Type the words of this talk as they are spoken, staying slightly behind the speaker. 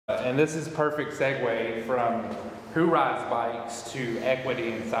And this is perfect segue from who rides bikes to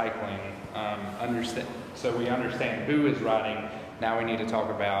equity in cycling. So we understand who is riding. Now we need to talk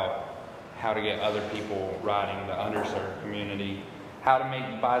about how to get other people riding, the underserved community, how to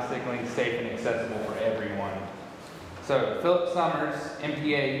make bicycling safe and accessible for everyone. So Philip Summers,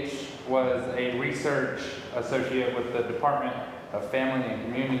 MPH, was a research associate with the Department of Family and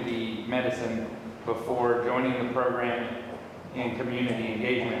Community Medicine before joining the program in community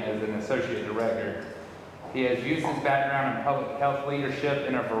engagement as an associate director. He has used his background in public health leadership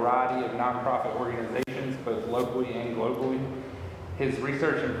in a variety of nonprofit organizations, both locally and globally. His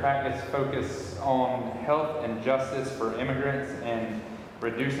research and practice focus on health and justice for immigrants and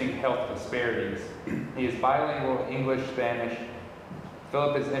reducing health disparities. He is bilingual English-Spanish.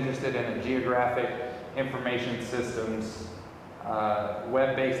 Philip is interested in geographic information systems,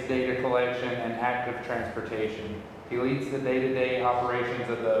 web-based data collection, and active transportation. He leads the day-to-day operations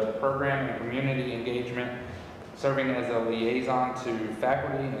of the program and community engagement, serving as a liaison to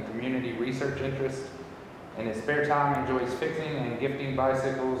faculty and community research interests. In his spare time, enjoys fixing and gifting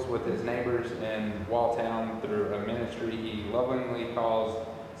bicycles with his neighbors in Walltown through a ministry he lovingly calls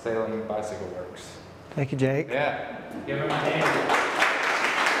Salem Bicycle Works. Thank you, Jake. Yeah, give him a hand.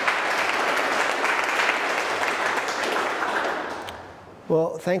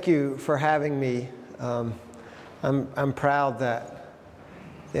 Well, thank you for having me. I'm proud that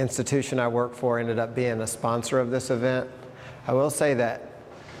the institution I work for ended up being a sponsor of this event. I will say that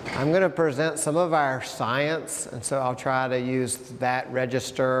I'm going to present some of our science, and so I'll try to use that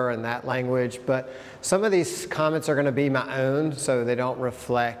register and that language, but some of these comments are going to be my own, so they don't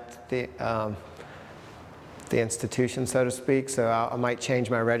reflect the institution, so to speak, so I might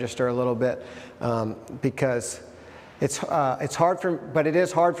change my register a little bit because it's hard but it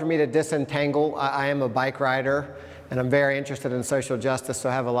is hard for me to disentangle. I am a bike rider, and I'm very interested in social justice, so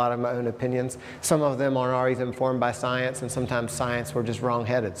I have a lot of my own opinions. Some of them are always informed by science, and sometimes science we're just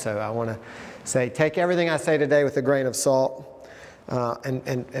wrong-headed. So I want to say, take everything I say today with a grain of salt,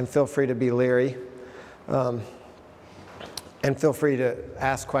 and feel free to be leery. And feel free to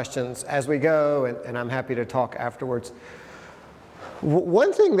ask questions as we go, and I'm happy to talk afterwards.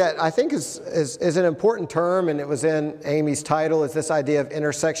 One thing that I think is an important term, and it was in Amy's title, is this idea of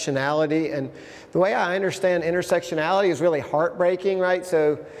intersectionality. And the way I understand intersectionality is really heartbreaking, right?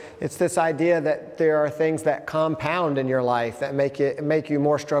 So it's this idea that there are things that compound in your life that make you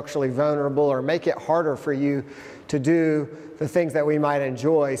more structurally vulnerable or make it harder for you to do the things that we might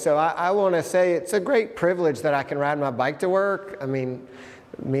enjoy. So I want to say it's a great privilege that I can ride my bike to work. I mean,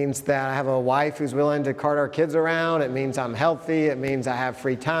 it means that I have a wife who's willing to cart our kids around. It means I'm healthy. It means I have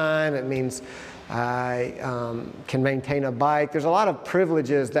free time. It means I can maintain a bike. There's a lot of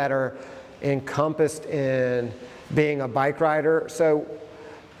privileges that are encompassed in being a bike rider. So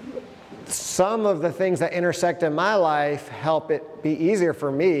some of the things that intersect in my life help it be easier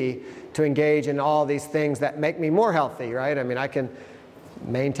for me to engage in all these things that make me more healthy, right? I mean, I can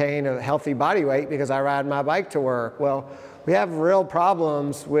maintain a healthy body weight because I ride my bike to work. Well, we have real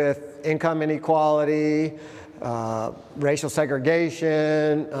problems with income inequality, racial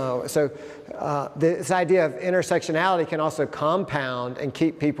segregation. This idea of intersectionality can also compound and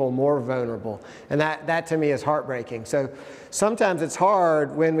keep people more vulnerable. And that to me is heartbreaking. So sometimes it's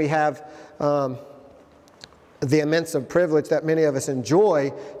hard when we have the immense of privilege that many of us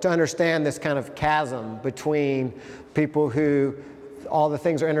enjoy to understand this kind of chasm between people who all the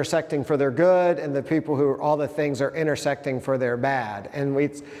things are intersecting for their good and the people who all the things are intersecting for their bad.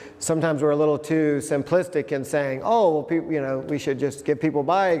 And sometimes we're a little too simplistic in saying, oh, well, people, we should just give people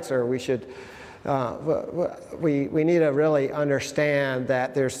bikes, or we should, we need to really understand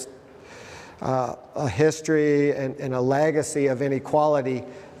that there's a history and a legacy of inequality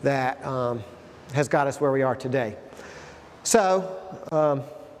that has got us where we are today. So,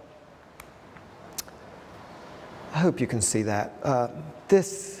 I hope you can see that.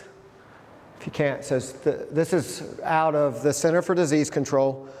 This, if you can't, says this is out of the Center for Disease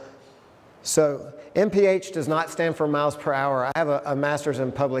Control. So MPH does not stand for miles per hour. I have a master's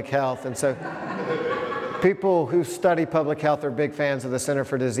in public health, and so people who study public health are big fans of the Center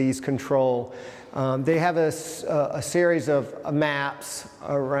for Disease Control. They have a series of maps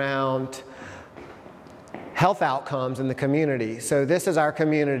around health outcomes in the community. So this is our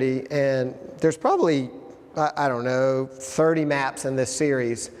community, and there's probably, I don't know, 30 maps in this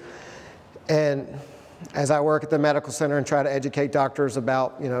series. And as I work at the medical center and try to educate doctors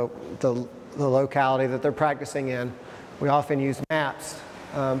about, the locality that they're practicing in, we often use maps.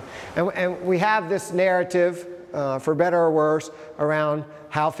 And we have this narrative for better or worse, around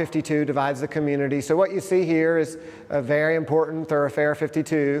how 52 divides the community. So what you see here is a very important thoroughfare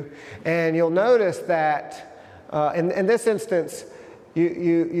 52. And you'll notice that in this instance,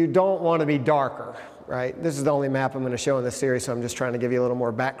 you don't want to be darker, right? This is the only map I'm going to show in this series, so I'm just trying to give you a little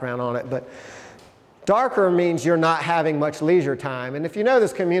more background on it. But darker means you're not having much leisure time. And if you know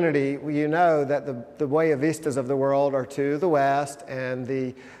this community, you know that the Buena Vistas of the world are to the west, and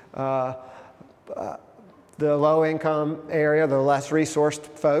the low-income area, the less resourced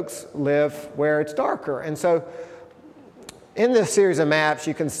folks, live where it's darker. And so in this series of maps,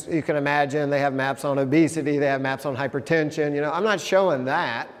 you can imagine they have maps on obesity, they have maps on hypertension. You know, I'm not showing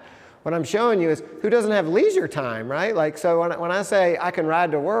that. What I'm showing you is who doesn't have leisure time, right? Like, so when I say I can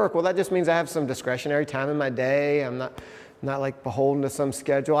ride to work, well, that just means I have some discretionary time in my day. I'm not like beholden to some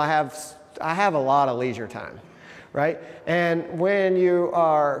schedule. I have a lot of leisure time, right? And when you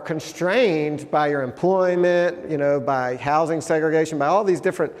are constrained by your employment, you know, by housing segregation, by all these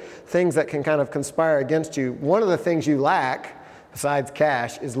different things that can kind of conspire against you, one of the things you lack, besides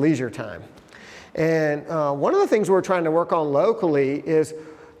cash, is leisure time. And one of the things we're trying to work on locally is,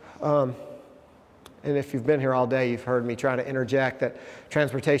 and if you've been here all day, you've heard me try to interject that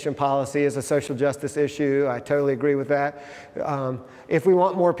transportation policy is a social justice issue. I totally agree with that. If we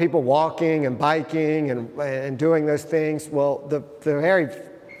want more people walking and biking and doing those things, well, the very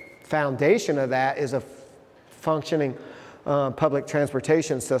foundation of that is a functioning public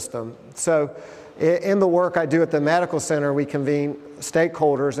transportation system. So in the work I do at the medical center, we convene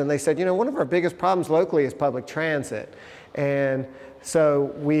stakeholders, and they said, you know, one of our biggest problems locally is public transit. And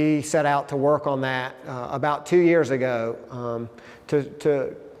so we set out to work on that about 2 years ago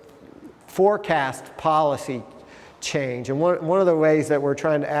to forecast policy change. And one of the ways that we're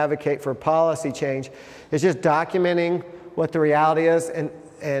trying to advocate for policy change is just documenting what the reality is. And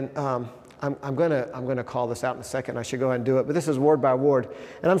I'm gonna call this out in a second. I should go ahead and do it, but this is ward by ward.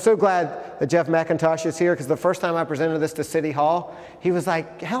 And I'm so glad that Jeff McIntosh is here, because the first time I presented this to City Hall, he was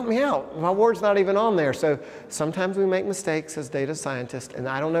like, help me out. My ward's not even on there. So sometimes we make mistakes as data scientists, and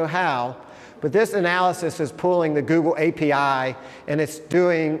I don't know how, but this analysis is pulling the Google API, and it's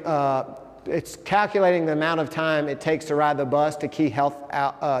doing, it's calculating the amount of time it takes to ride the bus to key health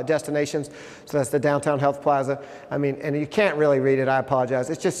destinations. So that's the downtown health plaza. I mean, and you can't really read it, I apologize.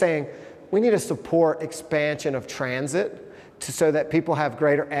 It's just saying, we need to support expansion of transit so that people have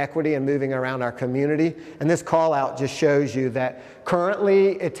greater equity in moving around our community. And this call out just shows you that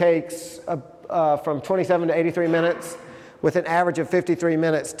currently it takes from 27 to 83 minutes with an average of 53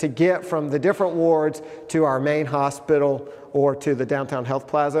 minutes to get from the different wards to our main hospital or to the downtown health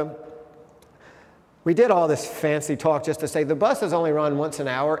plaza. We did all this fancy talk just to say the buses only run once an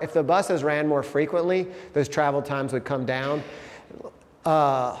hour. If the buses ran more frequently, those travel times would come down.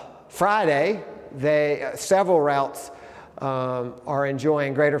 Friday, several routes are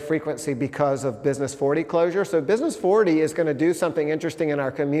enjoying greater frequency because of Business 40 closure. So Business 40 is going to do something interesting in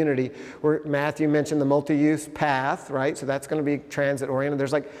our community. Where Matthew mentioned the multi-use path, right? So that's going to be transit oriented.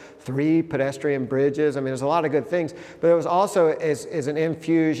 There's like 3 pedestrian bridges. I mean, there's a lot of good things. But it was also is an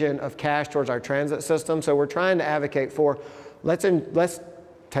infusion of cash towards our transit system. So we're trying to advocate for let's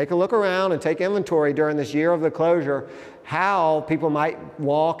take a look around and take inventory during this year of the closure, how people might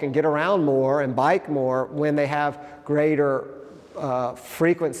walk and get around more and bike more when they have greater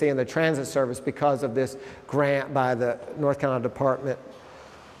frequency in the transit service because of this grant by the North Carolina Department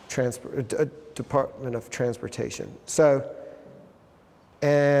of Transportation. So,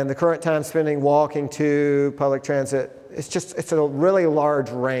 and the current time spending walking to public transit, it's a really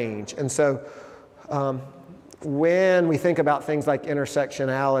large range. And so, when we think about things like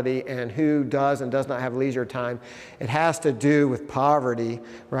intersectionality and who does and does not have leisure time, it has to do with poverty,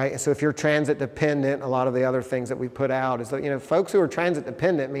 right? And so if you're transit dependent, a lot of the other things that we put out is that, you know, folks who are transit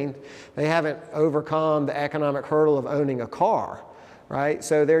dependent mean they haven't overcome the economic hurdle of owning a car, right?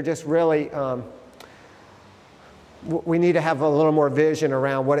 So they're just really, we need to have a little more vision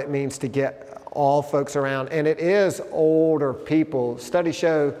around what it means to get all folks around. And it is older people. Studies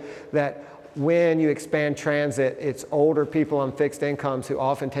show that when you expand transit, it's older people on fixed incomes who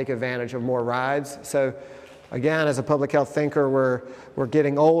often take advantage of more rides. So again, as a public health thinker, we're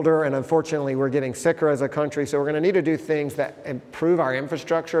getting older, and unfortunately we're getting sicker as a country. So we're going to need to do things that improve our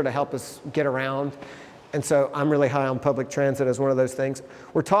infrastructure to help us get around. And so I'm really high on public transit as one of those things.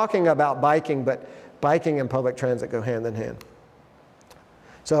 We're talking about biking, but biking and public transit go hand in hand.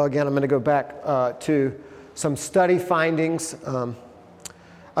 So again, I'm going to go back to some study findings.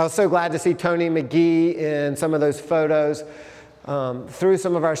 I was so glad to see Tony McGee in some of those photos. Through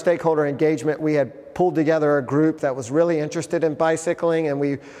some of our stakeholder engagement, we had pulled together a group that was really interested in bicycling, and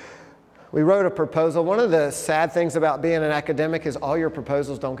we wrote a proposal. One of the sad things about being an academic is all your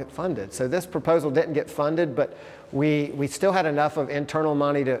proposals don't get funded. So this proposal didn't get funded, but we still had enough of internal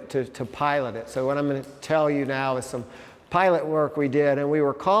money to pilot it. So what I'm going to tell you now is some pilot work we did, and we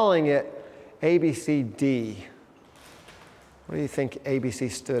were calling it ABCD. What do you think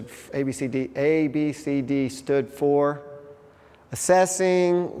ABCD stood for?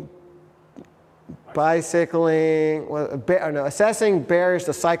 Assessing bicycling, assessing barriers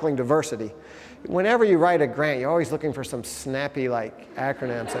to cycling diversity. Whenever you write a grant, you're always looking for some snappy like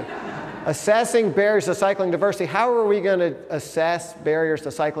acronyms. So, assessing barriers to cycling diversity. How are we going to assess barriers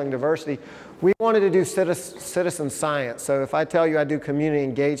to cycling diversity? We wanted to do citizen science. So if I tell you I do community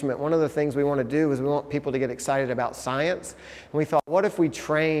engagement, one of the things we want to do is we want people to get excited about science. And we thought, what if we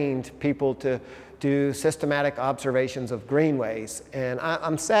trained people to do systematic observations of greenways? And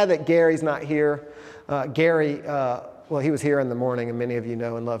I'm sad that Gary's not here. Gary, well, he was here in the morning, and many of you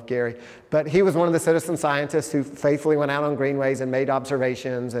know and love Gary. But he was one of the citizen scientists who faithfully went out on greenways and made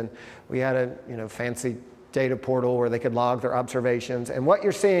observations. And we had a fancy data portal where they could log their observations. And what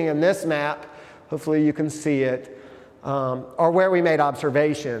you're seeing in this map, hopefully you can see it, are where we made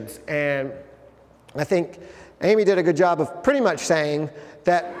observations. And I think Amy did a good job of pretty much saying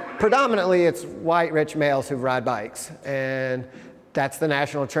that predominantly it's white, rich males who ride bikes. And that's the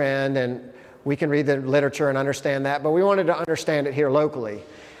national trend, and we can read the literature and understand that, but we wanted to understand it here locally.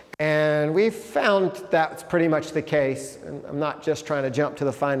 And we found that's pretty much the case. And I'm not just trying to jump to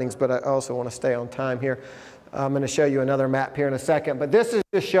the findings, but I also want to stay on time here. I'm going to show you another map here in a second, but this is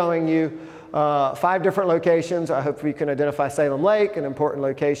just showing you 5 different locations. I hope we can identify Salem Lake, an important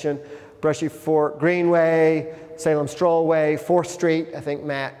location, Brushy Fork Greenway, Salem Strollway, 4th Street. I think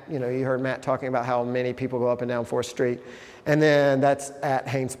Matt, you heard Matt talking about how many people go up and down 4th Street. And then that's at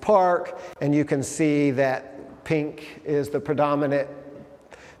Haynes Park, and you can see that pink is the predominant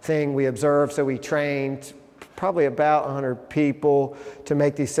thing we observed. So we trained probably about 100 people to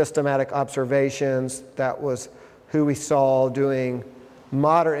make these systematic observations. That was who we saw doing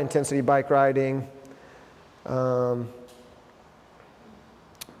moderate intensity bike riding.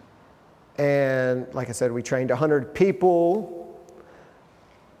 And like I said, we trained 100 people.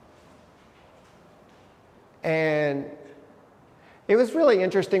 And it was really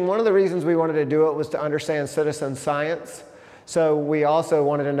interesting. One of the reasons we wanted to do it was to understand citizen science. So we also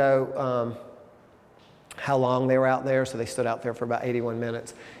wanted to know how long they were out there. So they stood out there for about 81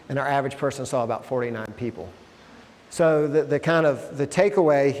 minutes. And our average person saw about 49 people. So the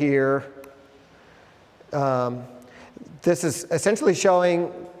takeaway here, this is essentially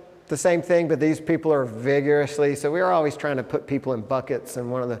showing the same thing, but these people are vigorously. So we were always trying to put people in buckets.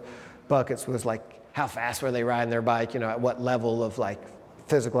 And one of the buckets was like, how fast were they riding their bike, at what level of like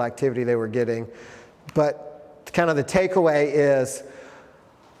physical activity they were getting. But kind of the takeaway is,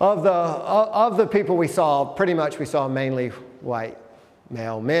 of the people we saw, pretty much we saw mainly white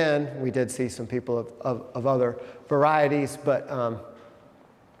male men. We did see some people of other varieties, but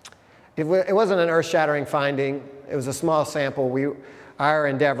it wasn't an earth-shattering finding. It was a small sample. Our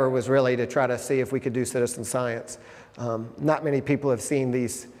endeavor was really to try to see if we could do citizen science. Not many people have seen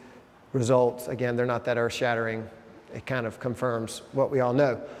these results. Again, they're not that earth-shattering. It kind of confirms what we all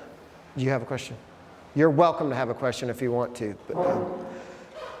know. Do you have a question? You're welcome to have a question if you want to. But,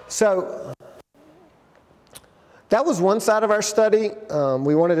 so that was one side of our study.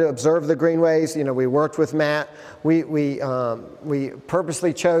 We wanted to observe the greenways. We worked with Matt. We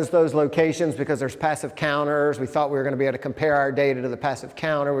purposely chose those locations because there's passive counters. We thought we were going to be able to compare our data to the passive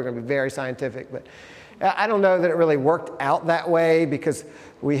counter. We're going to be very scientific, but I don't know that it really worked out that way because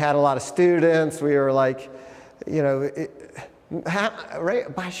we had a lot of students. We were like,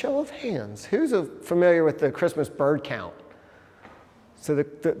 by show of hands, who's familiar with the Christmas bird count? So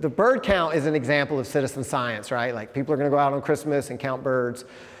the bird count is an example of citizen science, right? Like people are going to go out on Christmas and count birds.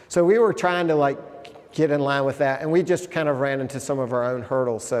 So we were trying to like get in line with that, and we just kind of ran into some of our own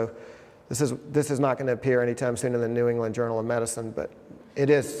hurdles. So this is not going to appear anytime soon in the New England Journal of Medicine, but it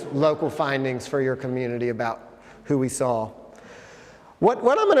is local findings for your community about who we saw. What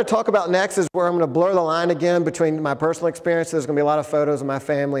I'm going to talk about next is where I'm going to blur the line again between my personal experience. There's going to be a lot of photos of my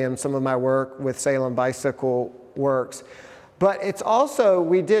family and some of my work with Salem Bicycle Works. But it's also,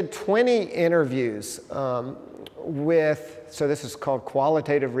 we did 20 interviews so this is called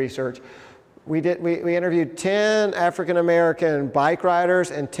qualitative research. We interviewed 10 African-American bike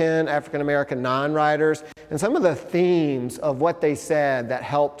riders and 10 African-American non-riders. And some of the themes of what they said that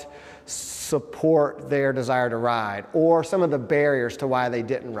helped support their desire to ride, or some of the barriers to why they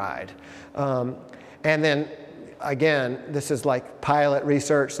didn't ride. And then, again, this is like pilot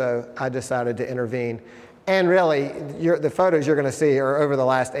research, so I decided to intervene. And really, the photos you're going to see are over the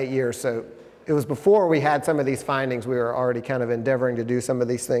last 8 years. So it was before we had some of these findings. We were already kind of endeavoring to do some of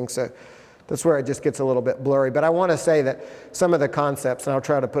these things. So that's where it just gets a little bit blurry. But I want to say that some of the concepts, and I'll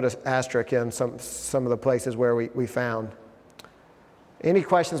try to put an asterisk in some of the places where we found. Any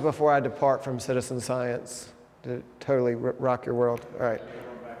questions before I depart from citizen science? Did it totally rock your world? All right.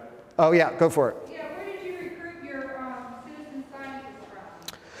 Oh, yeah, go for it. Yeah, where did you recruit your citizen scientists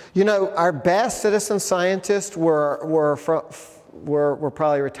from? You know, our best citizen scientists were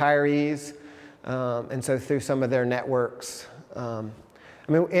probably retirees, and so through some of their networks. I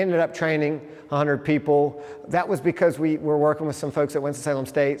mean, we ended up training 100 people. That was because we were working with some folks at Winston-Salem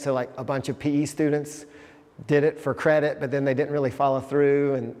State, so like a bunch of PE students did it for credit, but then they didn't really follow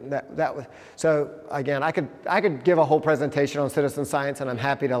through, and that was, so again, I could give a whole presentation on citizen science, and I'm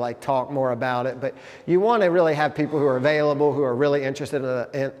happy to like talk more about it, but you want to really have people who are available, who are really interested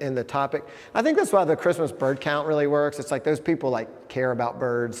in the topic. I think that's why the Christmas bird count really works. It's like those people like care about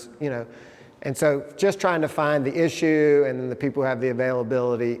birds, you know, and so just trying to find the issue and then the people who have the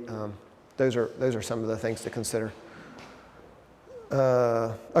availability, those are some of the things to consider.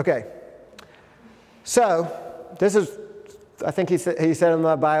 Okay. So this is, I think he said in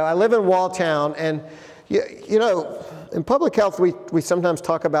my bio, I live in Walltown, and you know, in public health we sometimes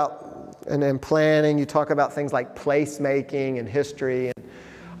talk about, and in planning you talk about things like placemaking and history. And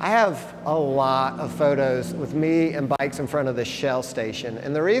I have a lot of photos with me and bikes in front of the Shell station,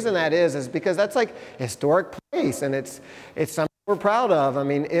 and the reason that is because that's like a historic place, and it's something we're proud of. I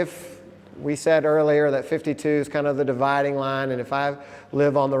mean, if we said earlier that 52 is kind of the dividing line, and if I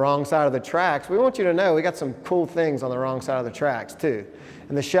live on the wrong side of the tracks, we want you to know we got some cool things on the wrong side of the tracks too.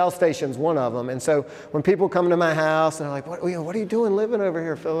 And the Shell station's one of them. And so when people come to my house and they're like, what are you doing living over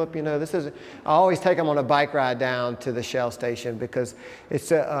here, Philip? You know, this is, I always take them on a bike ride down to the Shell station because it's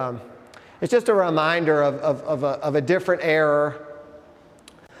just a reminder of a different era.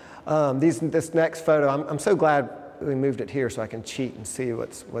 This next photo, I'm so glad we moved it here so I can cheat and see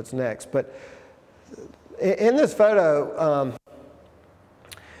what's next. But in this photo,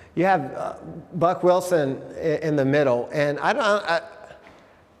 you have Buck Wilson in the middle, and I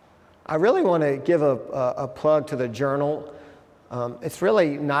really want to give a plug to the Journal. It's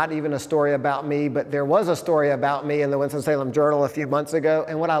really not even a story about me, but there was a story about me in the Winston-Salem Journal a few months ago,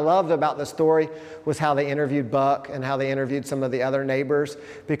 and what I loved about the story was how they interviewed Buck and how they interviewed some of the other neighbors,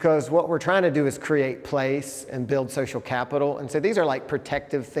 because what we're trying to do is create place and build social capital, and so these are like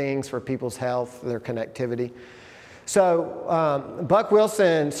protective things for people's health, their connectivity. So Buck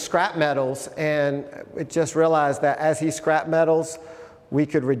Wilson scrap metals, and it just realized that as he scrap metals, we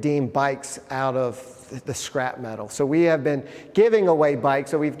could redeem bikes out of the scrap metal. So we have been giving away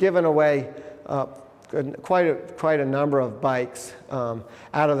bikes. So we've given away quite a number of bikes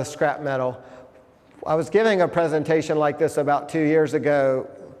out of the scrap metal. I was giving a presentation like this about 2 years ago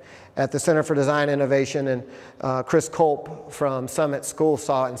at the Center for Design Innovation, and Chris Culp from Summit School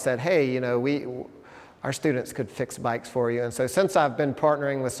saw it and said, hey, you know, our students could fix bikes for you. And so since I've been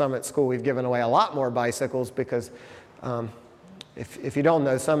partnering with Summit School, we've given away a lot more bicycles because if you don't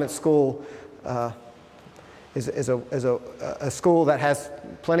know, Summit School is a school that has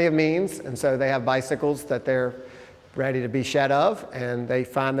plenty of means, and so they have bicycles that they're ready to be shed of, and they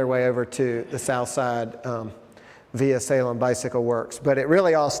find their way over to the south side via Salem Bicycle Works. But it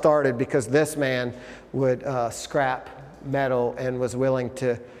really all started because this man would scrap metal and was willing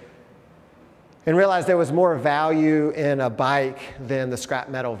to, and realized there was more value in a bike than the scrap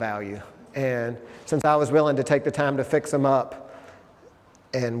metal value. And since I was willing to take the time to fix them up,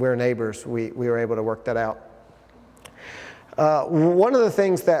 and we're neighbors, we were able to work that out. One of the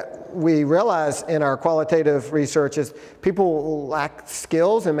things that we realize in our qualitative research is people lack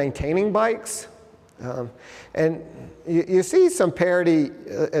skills in maintaining bikes. And you see some parity,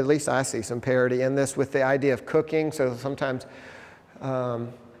 at least I see some parity in this with the idea of cooking. So sometimes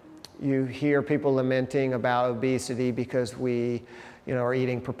you hear people lamenting about obesity because we are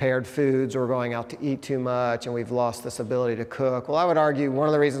eating prepared foods or going out to eat too much and we've lost this ability to cook. Well, I would argue one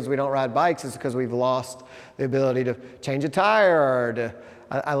of the reasons we don't ride bikes is because we've lost the ability to change a tire or to,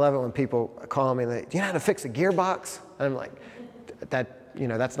 I love it when people call me and they, do you know how to fix a gearbox? And I'm like,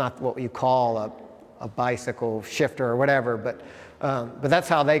 that's not what you call a bicycle shifter or whatever, but that's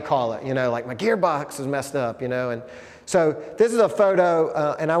how they call it, like my gearbox is messed up, and so this is a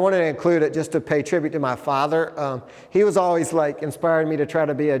photo, and I wanted to include it just to pay tribute to my father. He was always like inspiring me to try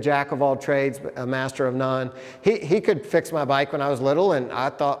to be a jack of all trades, a master of none. He could fix my bike when I was little, and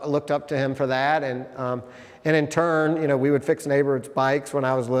I looked up to him for that. And in turn, we would fix neighbors' bikes when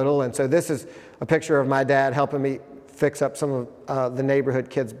I was little. And so this is a picture of my dad helping me fix up some of the neighborhood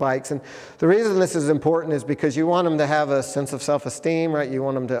kids' bikes. And the reason this is important is because you want them to have a sense of self-esteem, right? You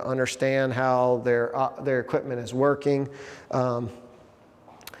want them to understand how their equipment is working.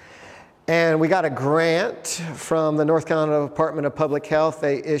 And we got a grant from the North Carolina Department of Public Health.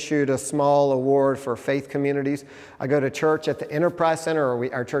 They issued a small award for faith communities. I go to church at the Enterprise Center,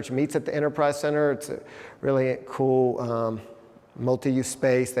 or our church meets at the Enterprise Center. It's a really cool multi-use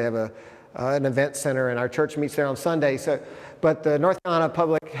space. They have an event center, and our church meets there on Sunday. But the North Carolina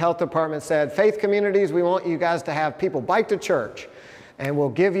Public Health Department said, faith communities, we want you guys to have people bike to church, and we'll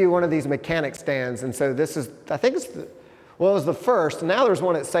give you one of these mechanic stands. And so this is, I think it's the, well, it was the first. Now there's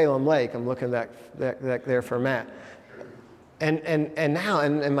one at Salem Lake. I'm looking back there for Matt. And now,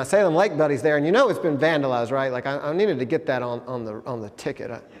 and my Salem Lake buddy's there, and you know it's been vandalized, right? Like I needed to get that on the ticket.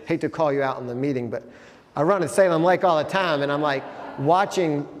 I hate to call you out in the meeting, but I run at Salem Lake all the time, and I'm like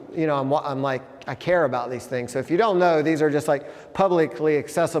watching, you know, I'm like, I care about these things. So if you don't know, these are just like publicly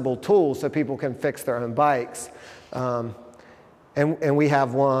accessible tools so people can fix their own bikes. And we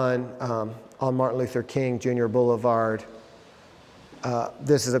have one on Martin Luther King Jr. Boulevard.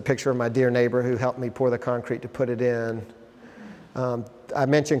 This is a picture of my dear neighbor who helped me pour the concrete to put it in. I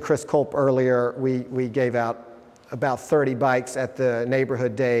mentioned Chris Culp earlier. We gave out about 30 bikes at the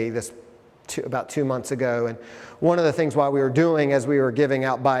neighborhood day about 2 months ago. And one of the things while we were doing as we were giving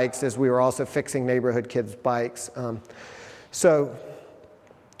out bikes is we were also fixing neighborhood kids' bikes. So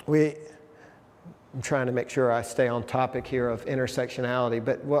I'm trying to make sure I stay on topic here of intersectionality.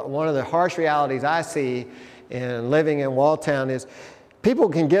 But one of the harsh realities I see in living in Walltown is people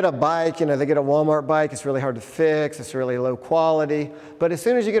can get a bike, you know, they get a Walmart bike, it's really hard to fix, it's really low quality, but as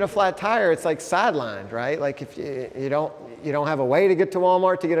soon as you get a flat tire, it's like sidelined, right? Like if you don't have a way to get to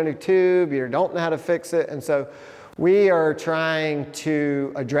Walmart to get a new tube, you don't know how to fix it, and so we are trying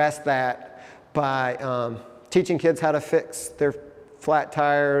to address that by teaching kids how to fix their flat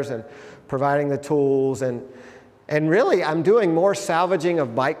tires and providing the tools, and really, I'm doing more salvaging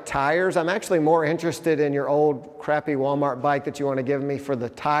of bike tires. I'm actually more interested in your old crappy Walmart bike that you want to give me for the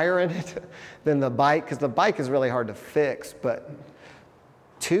tire in it than the bike, because the bike is really hard to fix, but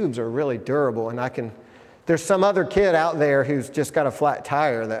tubes are really durable, and there's some other kid out there who's just got a flat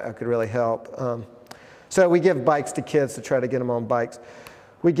tire that I could really help. So we give bikes to kids to try to get them on bikes.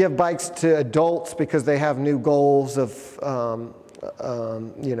 We give bikes to adults because they have new goals of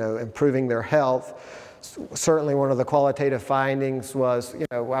you know, improving their health. Certainly one of the qualitative findings was, you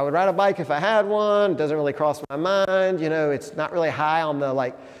know, I would ride a bike if I had one. It doesn't really cross my mind. You know, it's not really high on the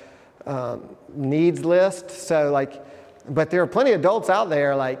like needs list. So like, but there are plenty of adults out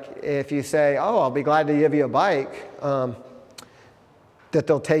there, like if you say, oh, I'll be glad to give you a bike, that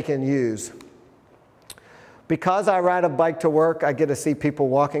they'll take and use. Because I ride a bike to work, I get to see people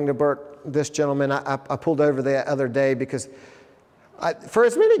walking to work. This gentleman, I pulled over the other day because for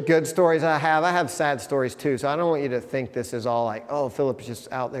as many good stories I have sad stories too, so I don't want you to think this is all like, oh, Philip's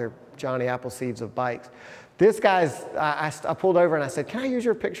just out there Johnny Appleseeds of bikes. This guy's, I pulled over and I said, can I use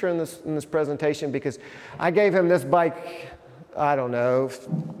your picture in this presentation? Because I gave him this bike, I don't know,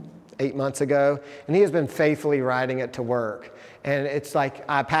 8 months ago, and he has been faithfully riding it to work. And it's like,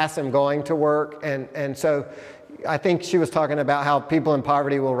 I pass him going to work, and so I think she was talking about how people in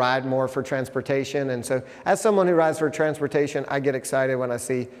poverty will ride more for transportation. And so as someone who rides for transportation, I get excited when I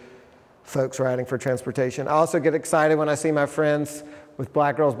see folks riding for transportation. I also get excited when I see my friends with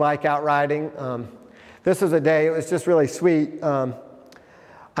Black Girls Bike out riding. This was a day, it was just really sweet. I'm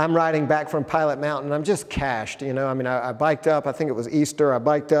riding back from Pilot Mountain. I'm just cashed, you know. I mean, I biked up, I think it was Easter. I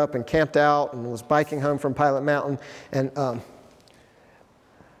biked up and camped out and was biking home from Pilot Mountain. And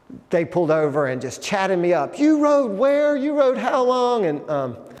they pulled over and just chatted me up. You rode where? You rode how long? And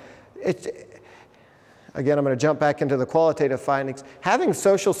again, I'm going to jump back into the qualitative findings. Having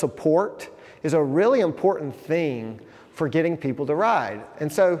social support is a really important thing for getting people to ride. And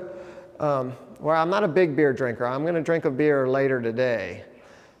so, well, I'm not a big beer drinker. I'm going to drink a beer later today.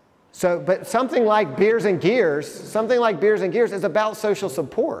 So, but something like Beers and Gears is about social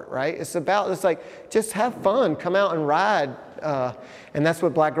support, right? It's like, just have fun, come out and ride. And that's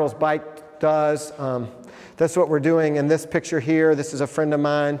what Black Girls Bike does. That's what we're doing in this picture here. This is a friend of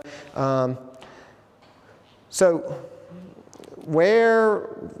mine. So where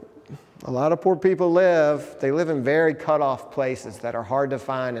a lot of poor people live, they live in very cut off places that are hard to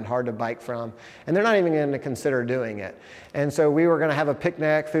find and hard to bike from, and they're not even going to consider doing it. And so we were going to have a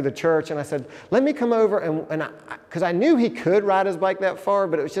picnic through the church, and I said, let me come over, and because I knew he could ride his bike that far,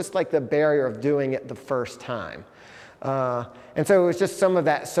 but it was just like the barrier of doing it the first time. And so it was just some of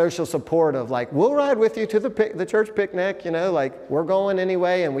that social support of like, we'll ride with you to the church picnic, you know, like we're going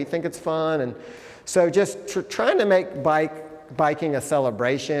anyway and we think it's fun. And So just trying to make biking a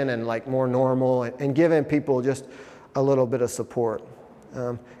celebration and like more normal, and giving people just a little bit of support.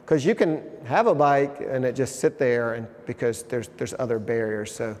 Because you can have a bike and it just sit there, and because there's other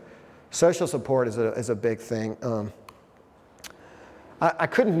barriers. So social support is a big thing. I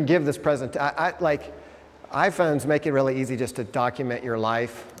couldn't give this presentation. Like, iPhones make it really easy just to document your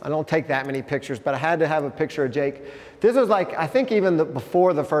life. I don't take that many pictures, but I had to have a picture of Jake. This was like, I think even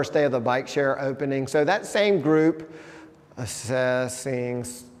before the first day of the bike share opening. So that same group, assessing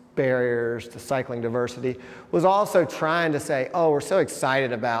barriers to cycling diversity, was also trying to say, oh, we're so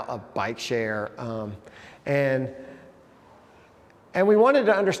excited about a bike share. And we wanted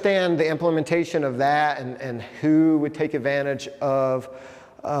to understand the implementation of that, and who would take advantage of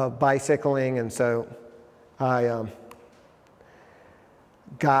bicycling. And so I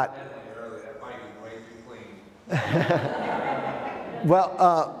got...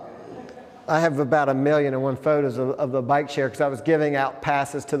 Well, I have about 1,000,001 photos of the bike share, because I was giving out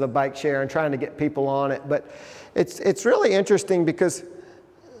passes to the bike share and trying to get people on it. But it's really interesting, because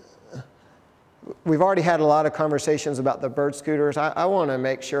we've already had a lot of conversations about the bird scooters. I want to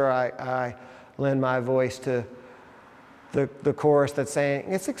make sure I lend my voice to the chorus that's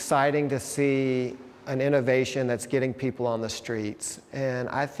saying it's exciting to see an innovation that's getting people on the streets. And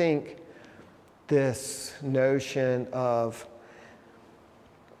I think this notion of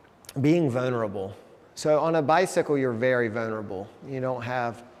being vulnerable. So on a bicycle, you're very vulnerable. You don't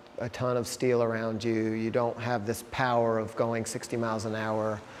have a ton of steel around you. You don't have this power of going 60 miles an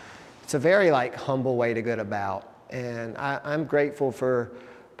hour. It's a very like humble way to go about. And I'm grateful for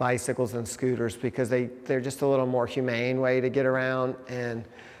bicycles and scooters, because they're just a little more humane way to get around, and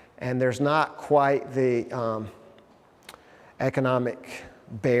there's not quite the economic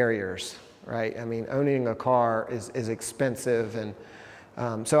barriers, right? I mean, owning a car is expensive, and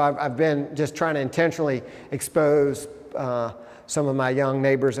so I've been just trying to intentionally expose some of my young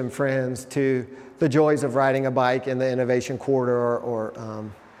neighbors and friends to the joys of riding a bike in the innovation corridor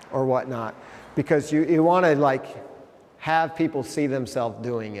or whatnot, because you want to like have people see themselves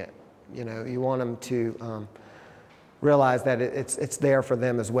doing it. You know, you want them to realize that it's there for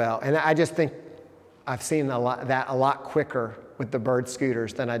them as well. And I just think I've seen a lot quicker with the bird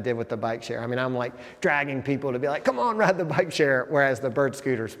scooters than I did with the bike share. I mean, I'm like dragging people to be like, come on, ride the bike share. Whereas the bird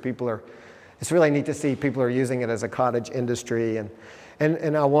scooters, it's really neat to see people are using it as a cottage industry. And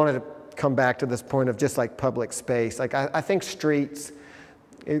I wanted to come back to this point of just like public space. Like I think streets,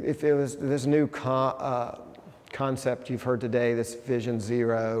 if it was this new concept you've heard today, this Vision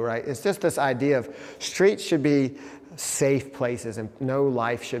Zero, right? It's just this idea of streets should be safe places and no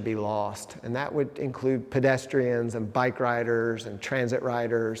life should be lost. And that would include pedestrians and bike riders and transit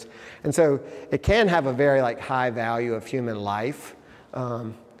riders. And so it can have a very like high value of human life.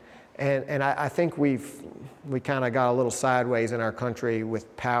 And I think we kind of got a little sideways in our country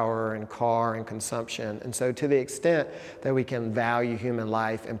with power and car and consumption. And so to the extent that we can value human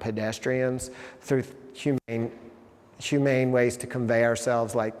life and pedestrians through humane ways to convey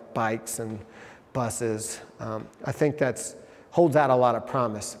ourselves, like bikes and buses, I think that holds out a lot of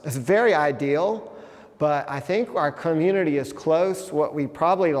promise. It's very ideal, but I think our community is close. What we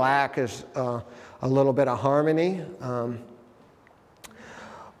probably lack is a little bit of harmony.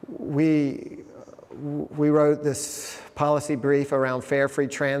 We wrote this policy brief around fare-free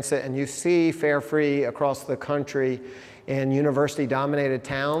transit, and you see fare-free across the country in university-dominated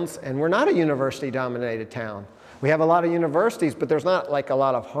towns, and we're not a university-dominated town. We have a lot of universities, but there's not like a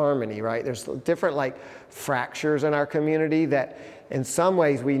lot of harmony, right? There's different like fractures in our community that in some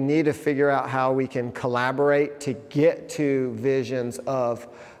ways we need to figure out how we can collaborate to get to visions of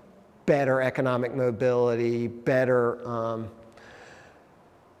better economic mobility, better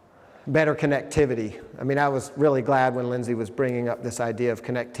connectivity. I mean, I was really glad when Lindsay was bringing up this idea of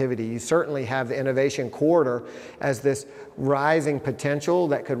connectivity. You certainly have the innovation corridor as this rising potential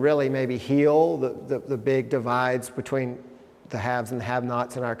that could really maybe heal the big divides between the haves and the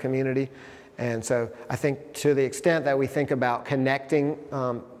have-nots in our community. And so I think to the extent that we think about connecting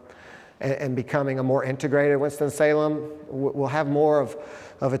and becoming a more integrated Winston-Salem, we'll have more of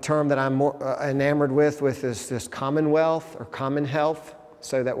a term that I'm more enamored with this commonwealth or common health,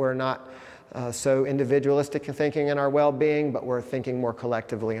 so that we're not so individualistic in thinking in our well-being, but we're thinking more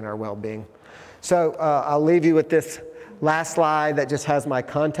collectively in our well-being. So I'll leave you with this last slide that just has my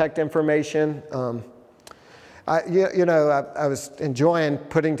contact information. I was enjoying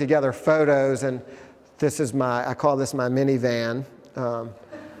putting together photos, and this is I call this my minivan.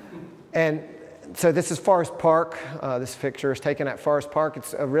 And so this is Forest Park. This picture is taken at Forest Park.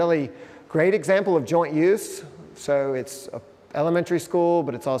 It's a really great example of joint use. So it's a elementary school,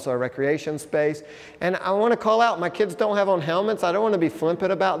 but it's also a recreation space. And I want to call out, my kids don't have on helmets. I don't want to be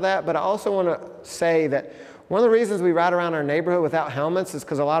flippant about that, but I also want to say that one of the reasons we ride around our neighborhood without helmets is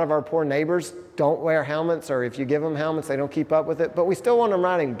because a lot of our poor neighbors don't wear helmets, or if you give them helmets, they don't keep up with it. But we still want them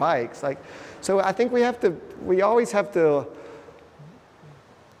riding bikes. So I think we always have to,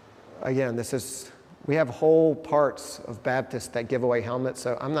 again, we have whole parts of Baptists that give away helmets.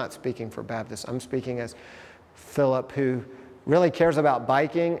 So I'm not speaking for Baptists. I'm speaking as Philip, who really cares about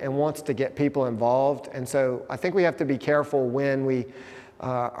biking and wants to get people involved. And so I think we have to be careful when we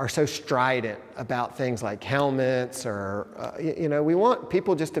are so strident about things like helmets, or, we want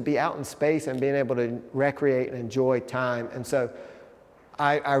people just to be out in space and being able to recreate and enjoy time. And so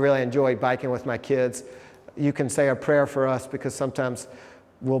I really enjoy biking with my kids. You can say a prayer for us, because sometimes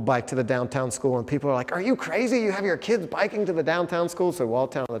we'll bike to the downtown school and people are like, are you crazy? You have your kids biking to the downtown school? So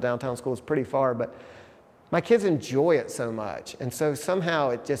Walltown to the downtown school is pretty far, but my kids enjoy it so much. And so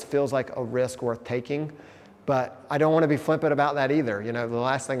somehow it just feels like a risk worth taking. But I don't want to be flippant about that either. The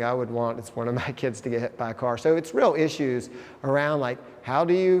last thing I would want is one of my kids to get hit by a car. So it's real issues around, like, how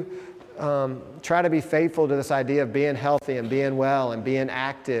do you try to be faithful to this idea of being healthy and being well and being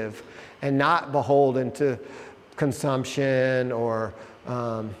active and not beholden to consumption or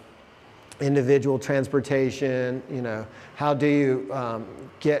individual transportation. How do you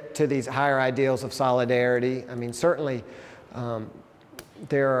get to these higher ideals of solidarity? I mean, certainly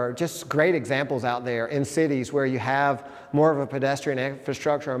there are just great examples out there in cities where you have more of a pedestrian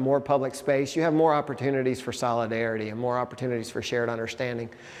infrastructure and more public space. You have more opportunities for solidarity and more opportunities for shared understanding,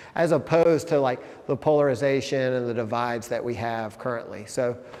 as opposed to like the polarization and the divides that we have currently.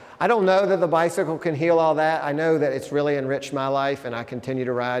 So I don't know that the bicycle can heal all that. I know that it's really enriched my life, and I continue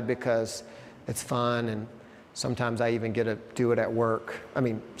to ride because it's fun, and sometimes I even get to do it at work. I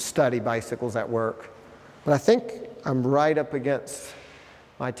mean, study bicycles at work. But I think I'm right up against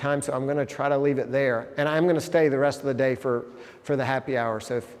my time, so I'm going to try to leave it there. And I'm going to stay the rest of the day for the happy hour.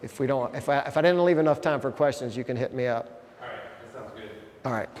 So if I didn't leave enough time for questions, you can hit me up. All right, that sounds good.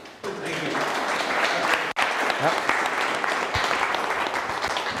 All right. Thank you. Yep.